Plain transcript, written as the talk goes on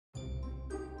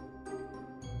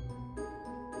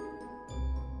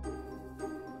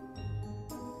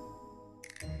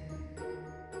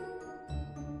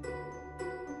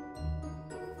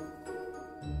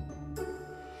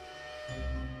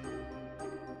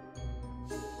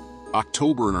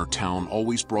October in our town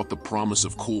always brought the promise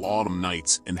of cool autumn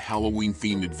nights and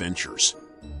Halloween-themed adventures.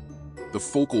 The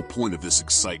focal point of this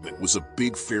excitement was a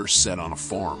big fair set on a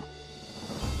farm.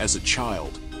 As a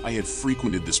child, I had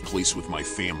frequented this place with my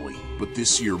family, but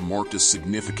this year marked a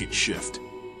significant shift.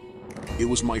 It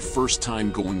was my first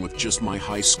time going with just my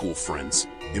high school friends,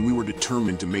 and we were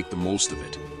determined to make the most of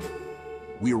it.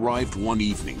 We arrived one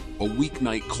evening, a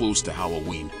weeknight close to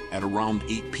Halloween, at around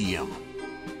 8 p.m.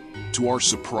 To our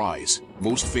surprise,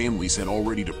 most families had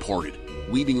already departed,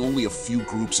 leaving only a few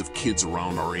groups of kids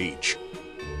around our age.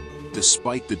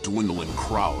 Despite the dwindling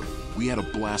crowd, we had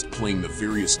a blast playing the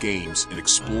various games and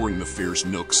exploring the fair's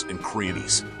nooks and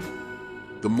crannies.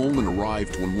 The moment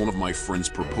arrived when one of my friends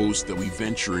proposed that we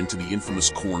venture into the infamous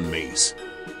corn maze.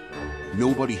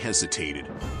 Nobody hesitated.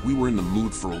 We were in the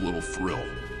mood for a little thrill.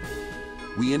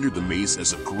 We entered the maze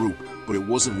as a group, but it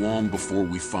wasn't long before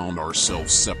we found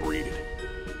ourselves separated.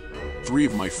 3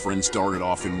 of my friends darted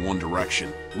off in one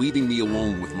direction, leaving me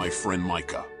alone with my friend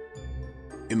Micah.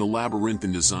 In the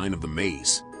labyrinthine design of the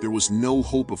maze, there was no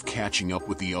hope of catching up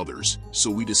with the others,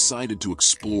 so we decided to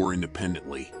explore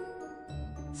independently.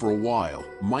 For a while,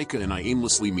 Micah and I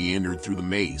aimlessly meandered through the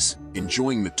maze,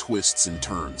 enjoying the twists and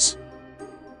turns.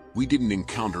 We didn't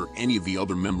encounter any of the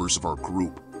other members of our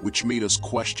group, which made us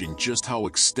question just how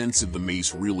extensive the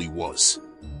maze really was.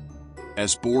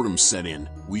 As boredom set in,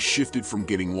 we shifted from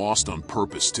getting lost on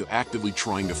purpose to actively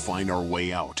trying to find our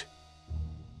way out.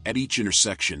 At each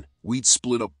intersection, we'd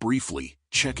split up briefly,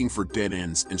 checking for dead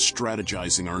ends and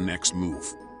strategizing our next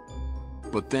move.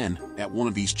 But then, at one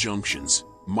of these junctions,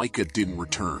 Micah didn't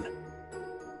return.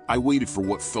 I waited for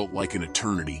what felt like an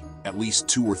eternity, at least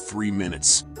 2 or 3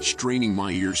 minutes, straining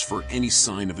my ears for any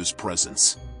sign of his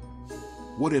presence.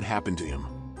 What had happened to him?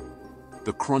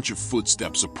 The crunch of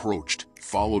footsteps approached,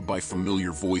 followed by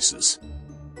familiar voices.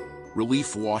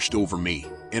 Relief washed over me,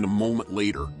 and a moment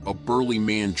later, a burly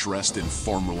man dressed in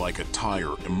farmer-like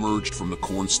attire emerged from the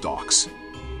cornstalks.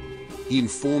 He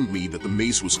informed me that the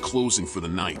maze was closing for the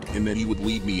night and that he would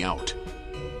lead me out.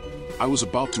 I was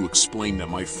about to explain that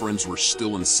my friends were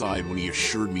still inside when he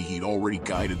assured me he'd already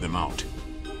guided them out.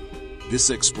 This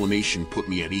explanation put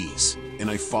me at ease, and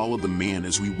I followed the man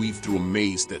as we weaved through a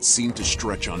maze that seemed to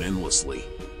stretch on endlessly.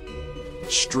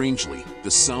 Strangely,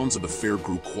 the sounds of the fair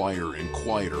grew quieter and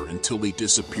quieter until they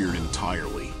disappeared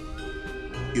entirely.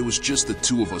 It was just the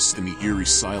 2 of us in the eerie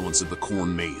silence of the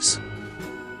corn maze.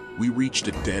 We reached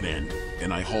a dead end,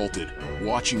 and I halted,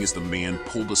 watching as the man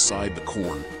pulled aside the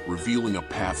corn, revealing a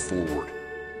path forward.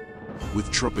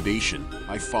 With trepidation,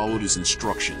 I followed his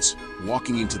instructions,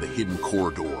 walking into the hidden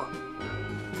corridor.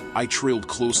 I trailed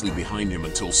closely behind him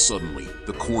until suddenly,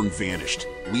 the corn vanished,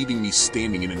 leaving me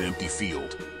standing in an empty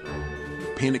field.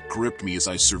 Panic gripped me as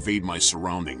I surveyed my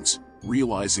surroundings,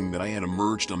 realizing that I had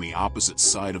emerged on the opposite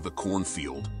side of the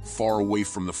cornfield, far away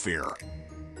from the fair.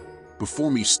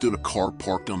 Before me stood a car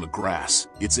parked on the grass,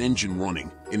 its engine running,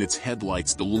 and its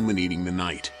headlights illuminating the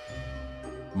night.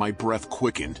 My breath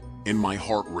quickened, and my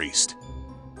heart raced.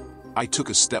 I took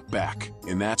a step back,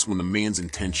 and that's when the man's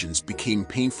intentions became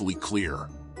painfully clear.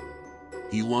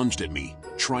 He lunged at me,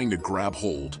 trying to grab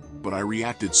hold, but I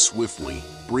reacted swiftly,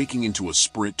 breaking into a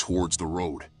sprint towards the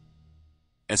road.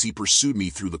 As he pursued me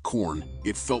through the corn,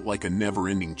 it felt like a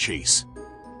never-ending chase.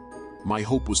 My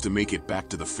hope was to make it back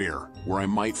to the fair, where I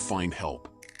might find help.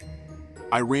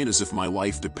 I ran as if my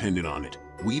life depended on it,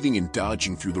 weaving and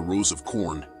dodging through the rows of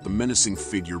corn, the menacing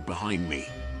figure behind me.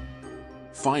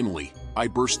 Finally, I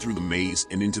burst through the maze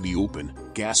and into the open,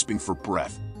 gasping for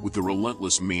breath, with the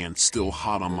relentless man still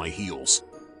hot on my heels.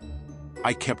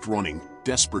 I kept running,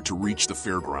 desperate to reach the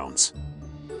fairgrounds.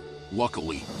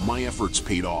 Luckily, my efforts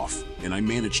paid off, and I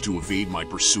managed to evade my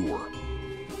pursuer.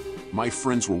 My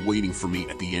friends were waiting for me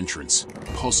at the entrance,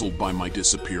 puzzled by my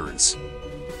disappearance.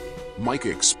 Micah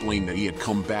explained that he had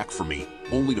come back for me,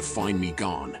 only to find me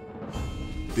gone.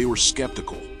 They were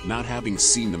skeptical, not having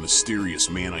seen the mysterious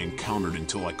man I encountered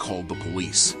until I called the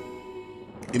police.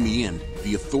 In the end,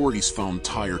 the authorities found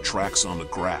tire tracks on the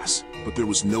grass, but there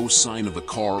was no sign of the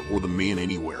car or the man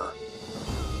anywhere.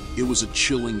 It was a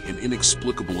chilling and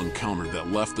inexplicable encounter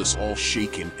that left us all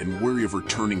shaken and wary of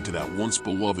returning to that once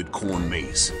beloved corn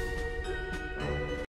maze.